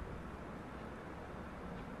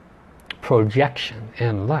projection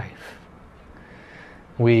in life,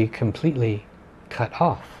 we completely cut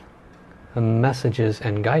off the messages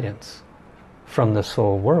and guidance from the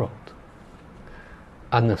soul world.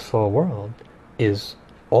 And the soul world is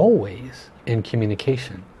always in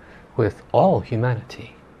communication with all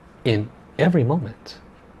humanity in every moment.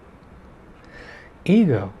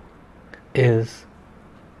 Ego is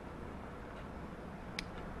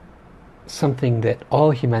something that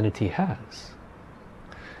all humanity has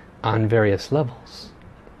on various levels.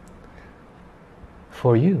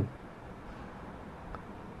 For you,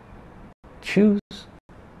 choose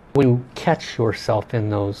when you catch yourself in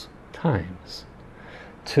those times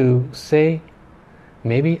to say,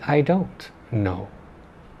 maybe I don't know.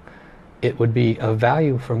 It would be of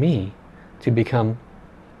value for me to become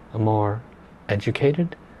more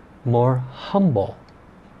educated, more humble,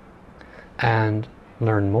 and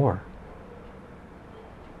learn more.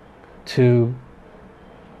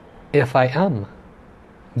 If I am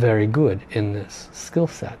very good in this skill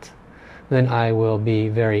set, then I will be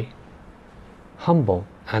very humble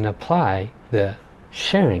and apply the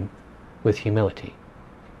sharing with humility.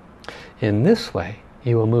 In this way,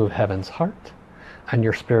 you will move heaven's heart and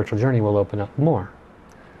your spiritual journey will open up more.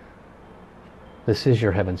 This is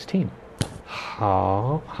your heaven's team.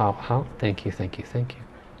 How? Thank you, thank you, thank you.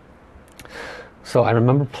 So I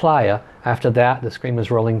remember Playa. After that, the screen was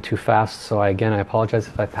rolling too fast, so I apologize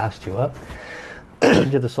if I passed you up.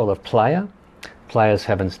 To the soul of Playa. Playa's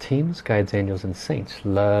heaven's teams, guides, angels, and saints.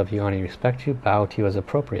 Love you, honor you, respect you, bow to you as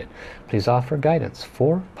appropriate. Please offer guidance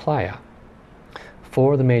for Playa,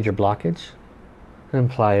 for the major blockage, and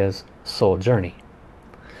Playa's soul journey.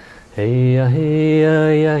 Hey ya hey ya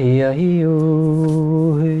ya ya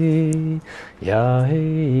yo hey ya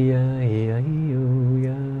hey ya ya yo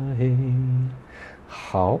ya hey.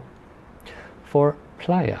 How? For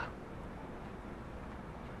Playa.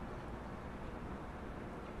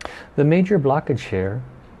 The major blockage here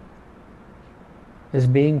is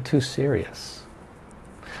being too serious.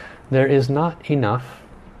 There is not enough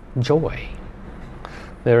joy.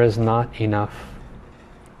 There is not enough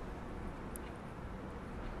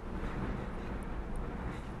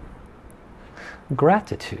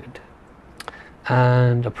gratitude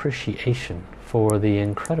and appreciation for the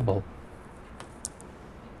incredible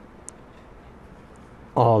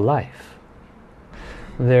all life.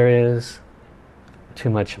 There is too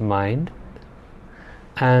much mind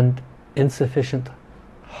and insufficient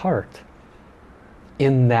heart,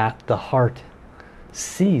 in that the heart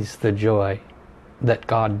sees the joy that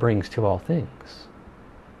God brings to all things.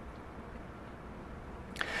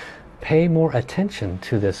 Pay more attention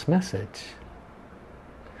to this message.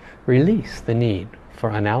 Release the need for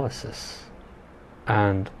analysis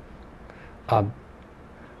and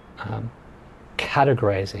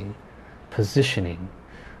categorizing, positioning,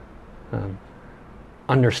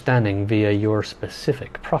 understanding via your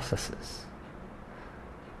specific processes.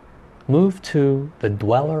 Move to the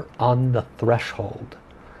dweller on the threshold,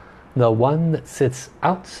 the one that sits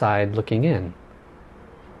outside looking in,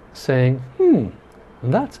 saying,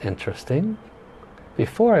 that's interesting.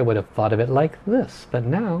 Before I would have thought of it like this, but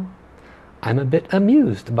now I'm a bit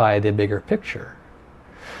amused by the bigger picture.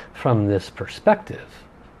 From this perspective,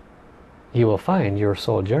 you will find your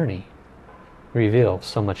soul journey reveal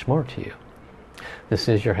so much more to you. This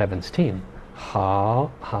is your heavens team. How?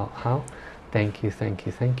 Thank you, thank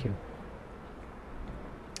you, thank you.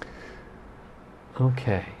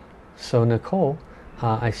 Okay, so Nicole,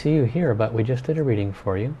 I see you here, but we just did a reading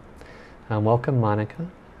for you. Welcome, Monica.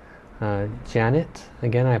 Janet,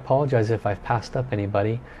 again, I apologize if I've passed up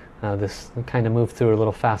anybody. This kind of moved through a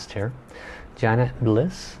little fast here. Janet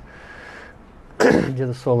Bliss, to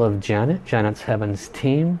the soul of Janet, Janet's heavens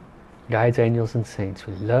team, guides, angels, and saints.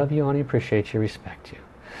 We love you, honey, appreciate you, respect you.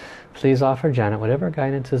 Please offer Janet whatever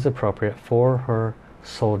guidance is appropriate for her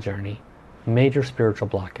soul journey. Major spiritual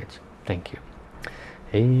blockage. Thank you.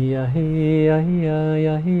 Hey ya hey ya hey ya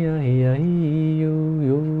ya hey ya hey ya hey yo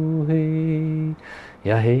yo hey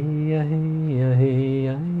ya hey ya hey ya hey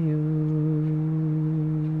ya yo.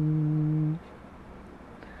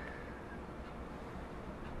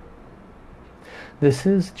 This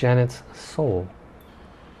is Janet's soul.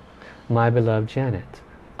 My beloved Janet,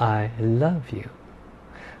 I love you.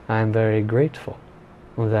 I am very grateful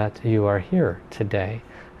that you are here today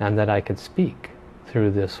and that I could speak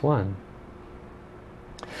through this one.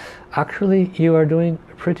 Actually, you are doing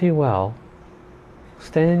pretty well,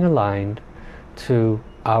 staying aligned to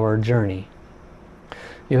our journey.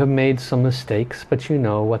 You have made some mistakes, but you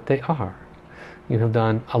know what they are. You have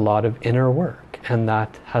done a lot of inner work, and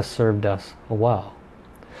that has served us well.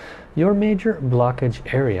 Your major blockage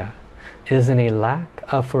area is in a lack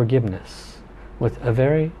of forgiveness with a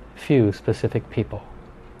very few specific people.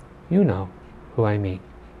 You know who I mean.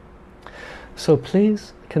 So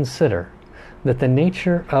please consider that the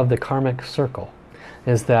nature of the karmic circle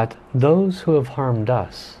is that those who have harmed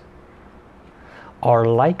us are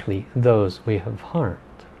likely those we have harmed.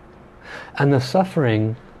 And the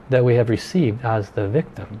suffering that we have received as the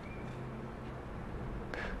victim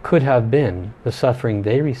could have been the suffering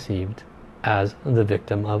they received as the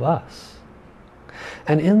victim of us.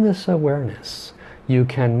 And in this awareness, you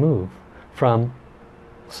can move from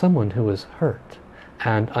someone who is hurt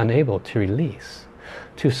and unable to release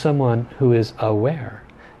to someone who is aware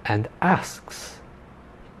and asks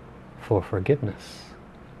for forgiveness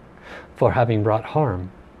for having brought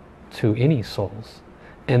harm to any souls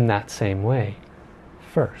in that same way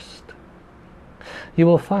first. You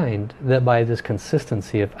will find that by this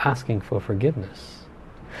consistency of asking for forgiveness,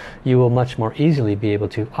 you will much more easily be able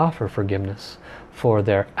to offer forgiveness for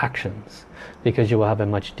their actions, because you will have a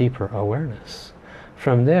much deeper awareness.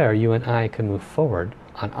 From there, you and I can move forward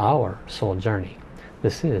on our soul journey.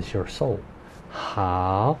 This is your soul.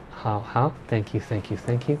 How? Thank you, thank you,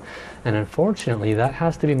 thank you. And unfortunately, that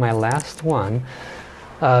has to be my last one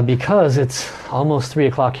because it's almost 3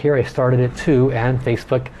 o'clock here. I started at 2 and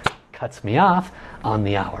Facebook cuts me off on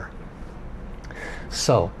the hour.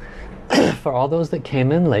 So, for all those that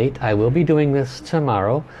came in late, I will be doing this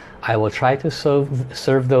tomorrow. I will try to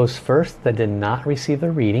serve those first that did not receive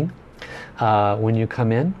a reading. When you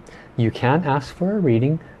come in, you can ask for a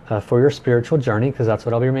reading for your spiritual journey, because that's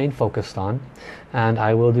what I'll be remain focused on, and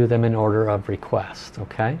I will do them in order of request.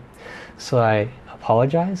 Okay, so I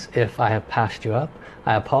apologize if I have passed you up.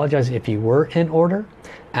 I apologize if you were in order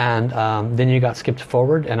and then you got skipped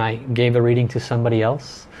forward and I gave a reading to somebody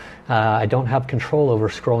else. I don't have control over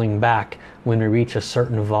scrolling back when we reach a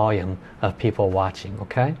certain volume of people watching.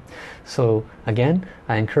 Okay, so again,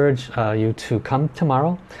 I encourage you to come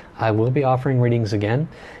tomorrow. I will be offering readings again.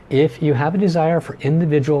 If you have a desire for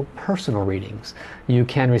individual personal readings, you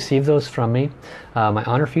can receive those from me. My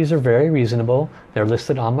honor fees are very reasonable. They're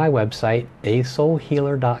listed on my website,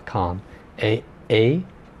 asoulhealer.com.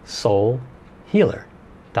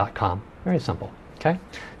 asoulhealer.com. Very simple. Okay.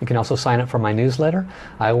 You can also sign up for my newsletter.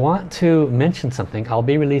 I want to mention something. I'll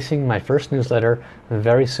be releasing my first newsletter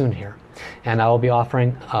very soon here, and I will be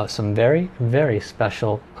offering some very, very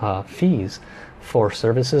special fees for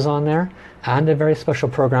services on there, and a very special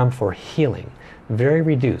program for healing, very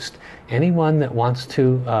reduced. Anyone that wants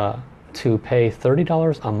to pay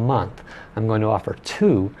 $30 a month, I'm going to offer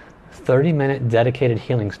 2 30-minute dedicated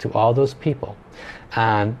healings to all those people.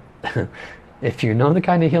 And if you know the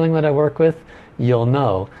kind of healing that I work with, you'll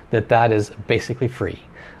know that that is basically free.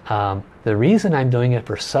 The reason I'm doing it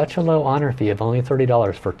for such a low honor fee of only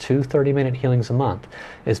 $30 for 2 30-minute healings a month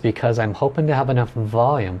is because I'm hoping to have enough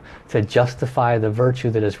volume to justify the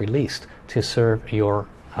virtue that is released to serve your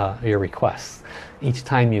requests. Each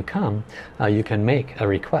time you come, you can make a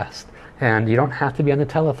request, and you don't have to be on the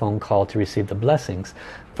telephone call to receive the blessings.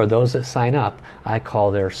 For those that sign up, I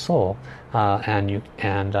call their soul, and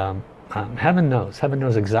heaven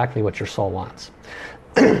knows exactly what your soul wants.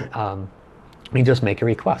 You just make a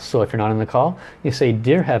request. So if you're not on the call, you say,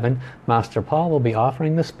 "Dear Heaven, Master Paul will be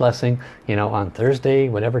offering this blessing, on Thursday,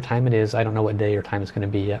 whatever time it is. I don't know what day or time it's going to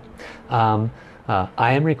be yet. I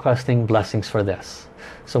am requesting blessings for this."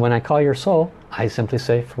 So when I call your soul, I simply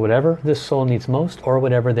say, for whatever this soul needs most or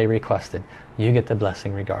whatever they requested, you get the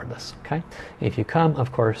blessing regardless. Okay? If you come,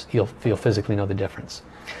 of course, you'll physically know the difference.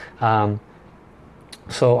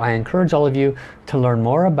 So I encourage all of you to learn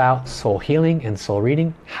more about soul healing and soul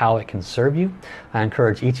reading, how it can serve you. I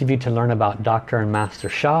encourage each of you to learn about Dr. and Master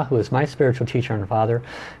Sha, who is my spiritual teacher and father,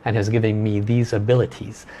 and has given me these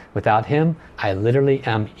abilities. Without him, I literally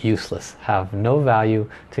am useless, have no value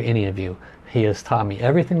to any of you. He has taught me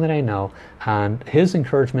everything that I know, and his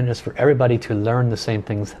encouragement is for everybody to learn the same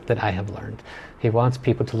things that I have learned. He wants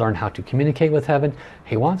people to learn how to communicate with heaven.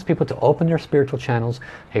 He wants people to open their spiritual channels.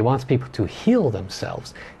 He wants people to heal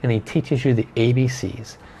themselves, and he teaches you the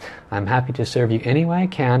ABCs. I'm happy to serve you any way I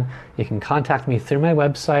can. You can contact me through my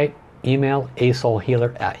website, email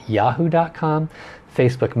asoulhealer@yahoo.com,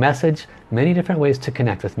 Facebook message, many different ways to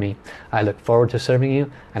connect with me. I look forward to serving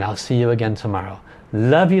you, and I'll see you again tomorrow.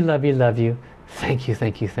 Love you, love you, love you. Thank you,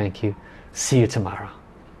 thank you, thank you. See you tomorrow.